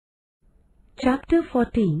Chapter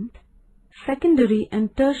 14, Secondary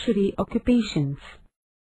and Tertiary Occupations.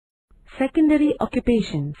 Secondary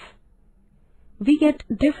occupations. We get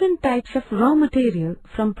different types of raw material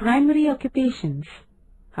from primary occupations.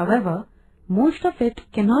 However, most of it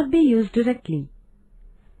cannot be used directly.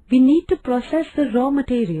 We need to process the raw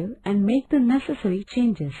material and make the necessary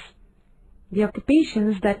changes. The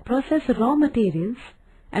occupations that process raw materials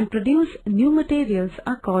and produce new materials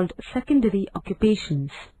are called secondary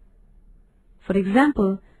occupations. For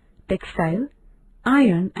example, textile,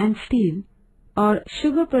 iron and steel, or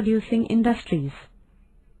sugar-producing industries.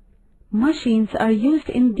 Machines are used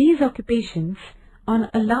in these occupations on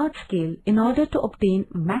a large scale in order to obtain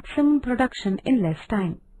maximum production in less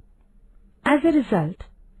time. As a result,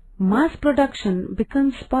 mass production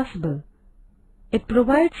becomes possible. It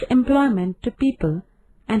provides employment to people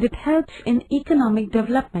and it helps in economic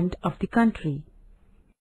development of the country.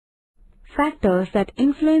 Factors that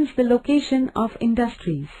influence the location of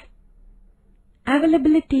industries.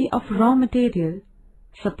 Availability of raw material,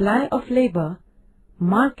 supply of labor,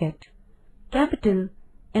 market, capital,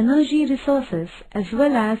 energy resources as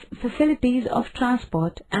well as facilities of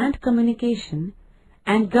transport and communication,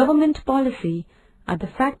 and government policy are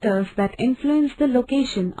the factors that influence the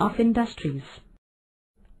location of industries.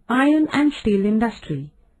 Iron and steel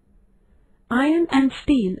industry. Iron and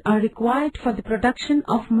steel are required for the production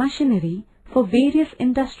of machinery for various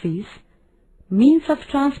industries, means of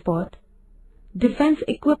transport, defense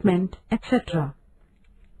equipment, etc.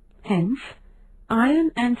 Hence,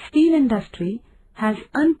 iron and steel industry has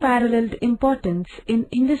unparalleled importance in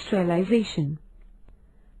industrialization.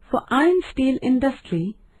 For iron-steel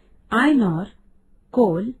industry, iron ore,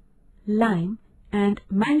 coal, lime, and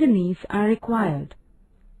manganese are required.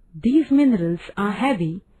 These minerals are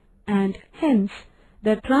heavy and hence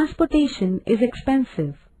their transportation is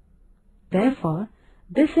expensive. Therefore,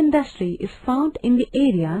 this industry is found in the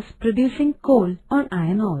areas producing coal or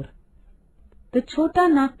iron ore. The Chota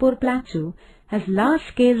Nagpur Plateau has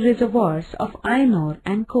large-scale reservoirs of iron ore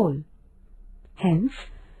and coal. Hence,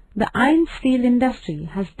 the iron-steel industry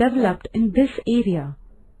has developed in this area.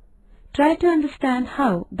 Try to understand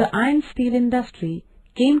how the iron-steel industry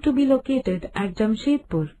came to be located at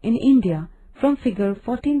Jamshedpur in India from figure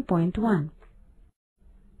 14.1.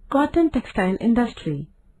 Cotton textile industry.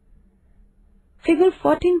 Figure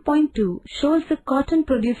 14.2 shows the cotton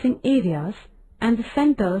producing areas and the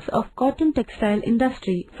centers of cotton textile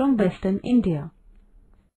industry from western India.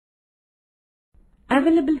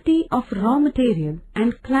 Availability of raw material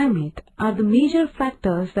and climate are the major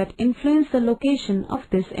factors that influence the location of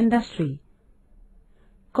this industry.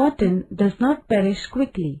 Cotton does not perish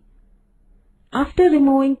quickly. After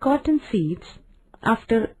removing cotton seeds,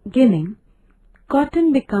 after ginning,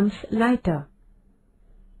 cotton becomes lighter.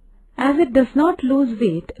 As it does not lose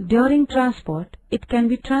weight during transport, it can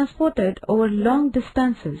be transported over long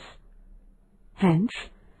distances. Hence,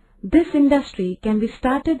 this industry can be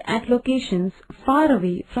started at locations far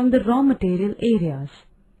away from the raw material areas.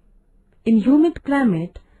 In humid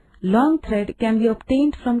climate, long thread can be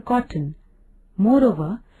obtained from cotton.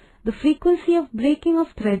 Moreover, the frequency of breaking of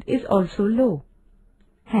thread is also low.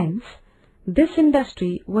 Hence, this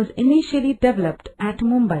industry was initially developed at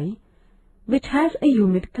Mumbai, which has a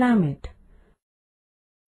humid climate.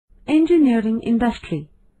 Engineering industry.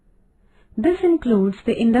 This includes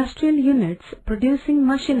the industrial units producing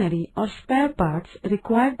machinery or spare parts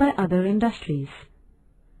required by other industries.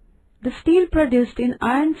 The steel produced in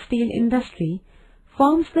iron steel industry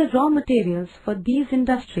forms the raw materials for these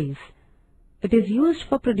industries. It is used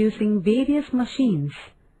for producing various machines.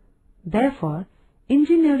 Therefore,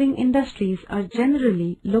 engineering industries are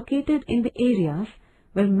generally located in the areas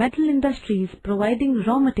where metal industries providing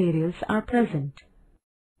raw materials are present.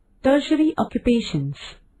 Tertiary occupations.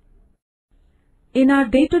 In our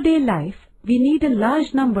day-to-day life, we need a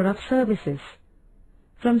large number of services.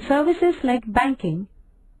 From services like banking,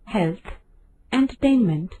 health,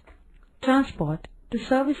 entertainment, transport, to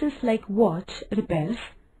services like watch repairs,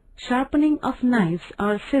 sharpening of knives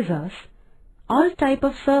or scissors, all types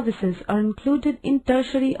of services are included in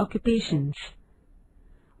tertiary occupations.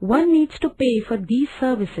 One needs to pay for these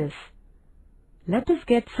services. Let us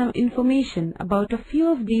get some information about a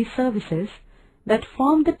few of these services that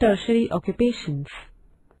form the tertiary occupations.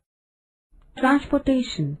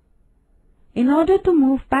 Transportation. In order to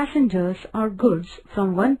move passengers or goods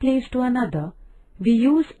from one place to another, we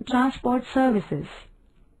use transport services.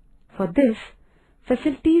 For this,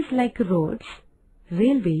 facilities like roads,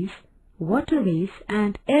 railways, waterways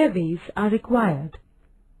and airways are required.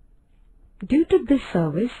 Due to this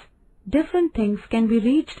service, different things can be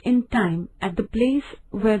reached in time at the place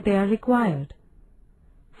where they are required.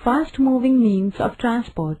 fast-moving means of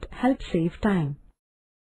transport help save time.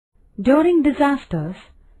 During disasters,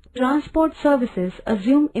 transport services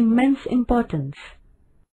assume immense importance.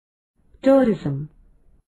 Tourism.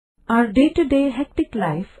 Our day-to-day hectic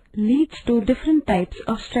life leads to different types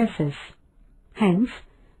of stresses. Hence,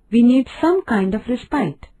 we need some kind of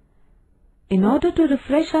respite. In order to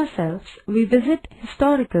refresh ourselves, we visit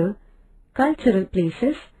historical, cultural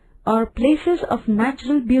places or places of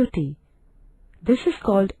natural beauty. This is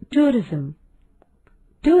called tourism.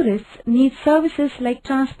 Tourists need services like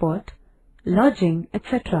transport, lodging,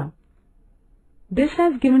 etc. This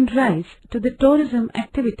has given rise to the tourism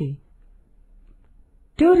activity.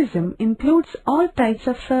 Tourism includes all types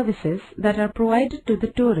of services that are provided to the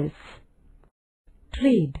tourists.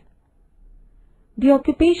 Trade. The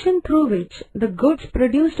occupation through which the goods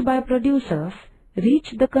produced by producers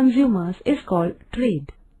reach the consumers is called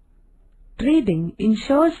trade. Trading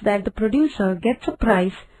ensures that the producer gets a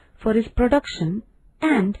price for his production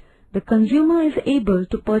and the consumer is able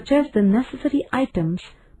to purchase the necessary items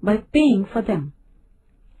by paying for them.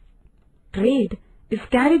 Trade is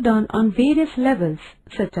carried on various levels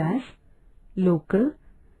such as local,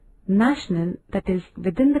 national, that is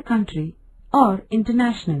within the country, or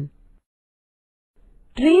international.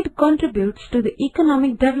 Trade contributes to the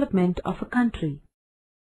economic development of a country.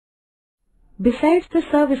 Besides the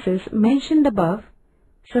services mentioned above,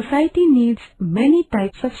 society needs many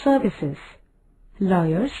types of services.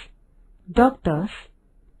 Lawyers, doctors,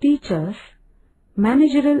 teachers,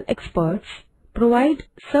 managerial experts provide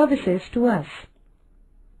services to us.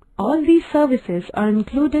 All these services are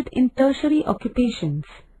included in tertiary occupations.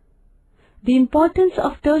 The importance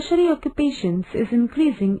of tertiary occupations is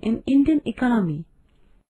increasing in Indian economy.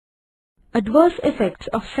 Adverse effects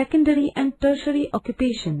of secondary and tertiary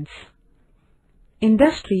occupations.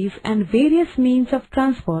 Industries and various means of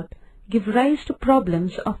transport give rise to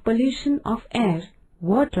problems of pollution of air,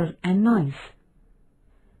 water and noise.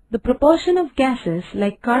 The proportion of gases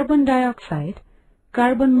like carbon dioxide,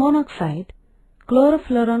 carbon monoxide,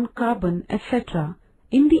 chlorofluorocarbon, etc.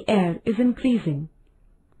 in the air is increasing.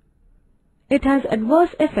 It has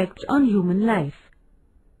adverse effects on human life.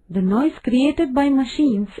 The noise created by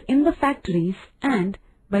machines in the factories and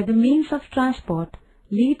by the means of transport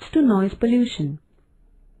leads to noise pollution.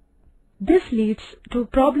 This leads to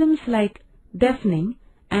problems like deafening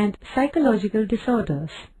and psychological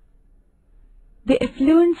disorders. The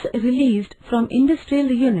effluents released from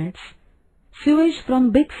industrial units, sewage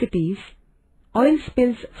from big cities, oil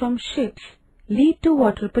spills from ships lead to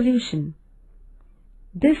water pollution.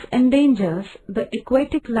 This endangers the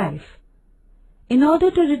aquatic life. In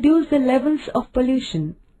order to reduce the levels of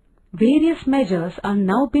pollution, various measures are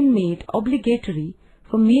now being made obligatory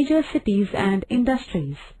for major cities and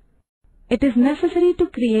industries. It is necessary to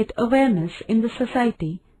create awareness in the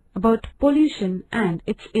society about pollution and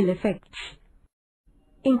its ill effects.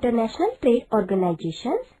 International trade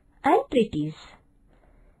organizations and treaties.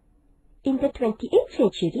 In the 28th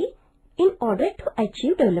century, in order to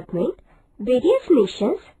achieve development, various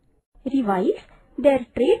nations revised their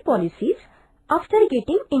trade policies after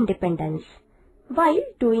getting independence. While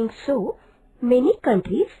doing so, many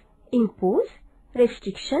countries impose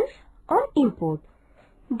restrictions on import.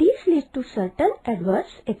 These lead to certain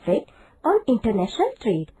adverse effects on international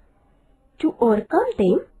trade. To overcome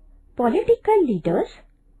them, political leaders,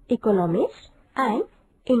 economists and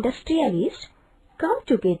industrialists come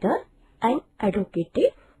together and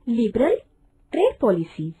advocated liberal trade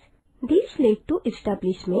policies. This led to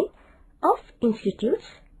establishment of institutes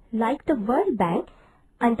like the World Bank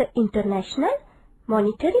and the International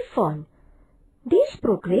Monetary Fund. This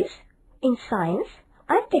progress in science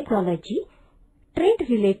and technology,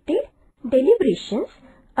 trade-related deliberations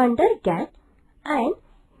under GATT and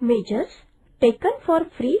measures taken for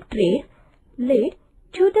free trade led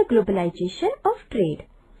to the globalization of trade.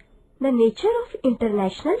 The nature of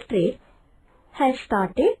international trade has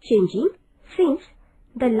started changing since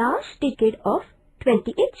the last decade of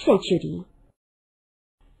 20th century.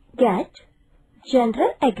 GATT,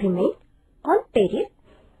 General Agreement on Tariff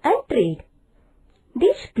and Trade.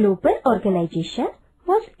 This global organization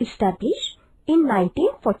was established in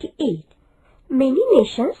 1948. Many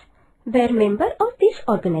nations were members of this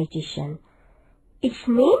organization. Its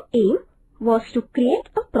main aim was to create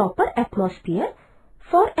a proper atmosphere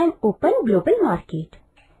for an open global market.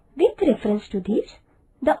 With reference to this,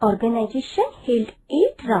 the organization held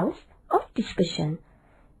 8 rounds of discussion.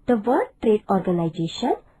 The World Trade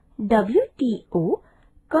Organization WTO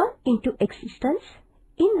came into existence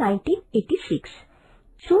in 1986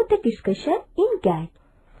 through the discussion in GATT.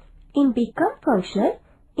 It became functional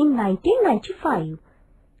in 1995.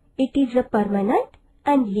 It is a permanent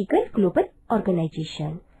and legal global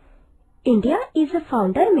organization. India is a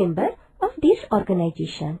founder member of this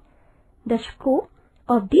organization. The scope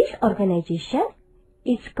of this organization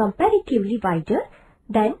is comparatively wider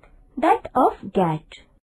than that of GATT.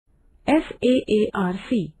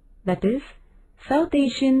 SAARC, that is, South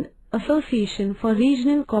Asian Association for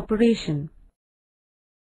Regional Cooperation.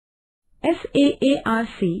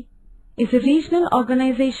 SAARC is a regional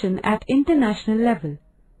organization at international level.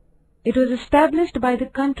 It was established by the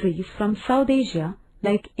countries from South Asia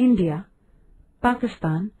like India,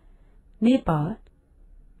 Pakistan, Nepal,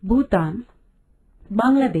 Bhutan,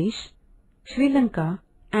 Bangladesh, Sri Lanka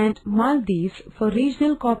and Maldives for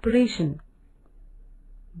regional cooperation.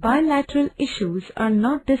 Bilateral issues are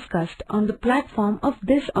not discussed on the platform of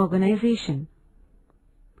this organization.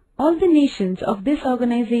 All the nations of this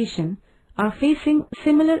organization are facing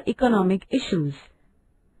similar economic issues.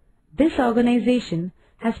 This organization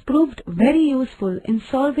has proved very useful in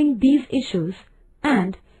solving these issues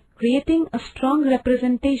and creating a strong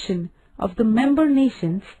representation of the member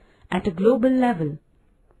nations at a global level.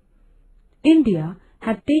 India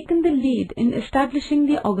had taken the lead in establishing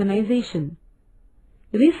the organization.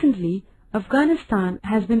 Recently, Afghanistan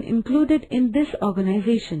has been included in this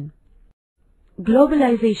organization.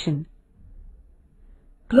 Globalization.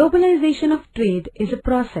 Globalization of trade is a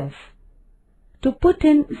process. To put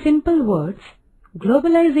in simple words,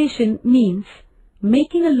 globalization means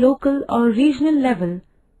making a local or regional level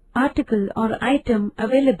article or item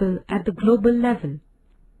available at the global level.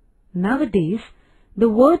 Nowadays, the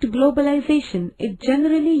word globalization is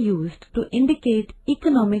generally used to indicate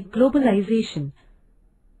economic globalization.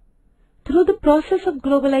 Through the process of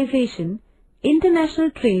globalization,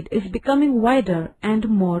 international trade is becoming wider and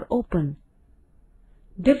more open.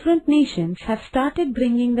 Different nations have started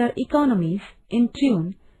bringing their economies in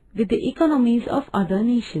tune with the economies of other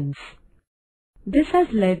nations. This has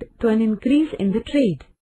led to an increase in the trade.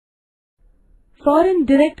 Foreign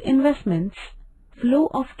direct investments, flow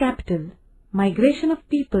of capital, migration of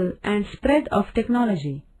people and spread of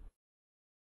technology.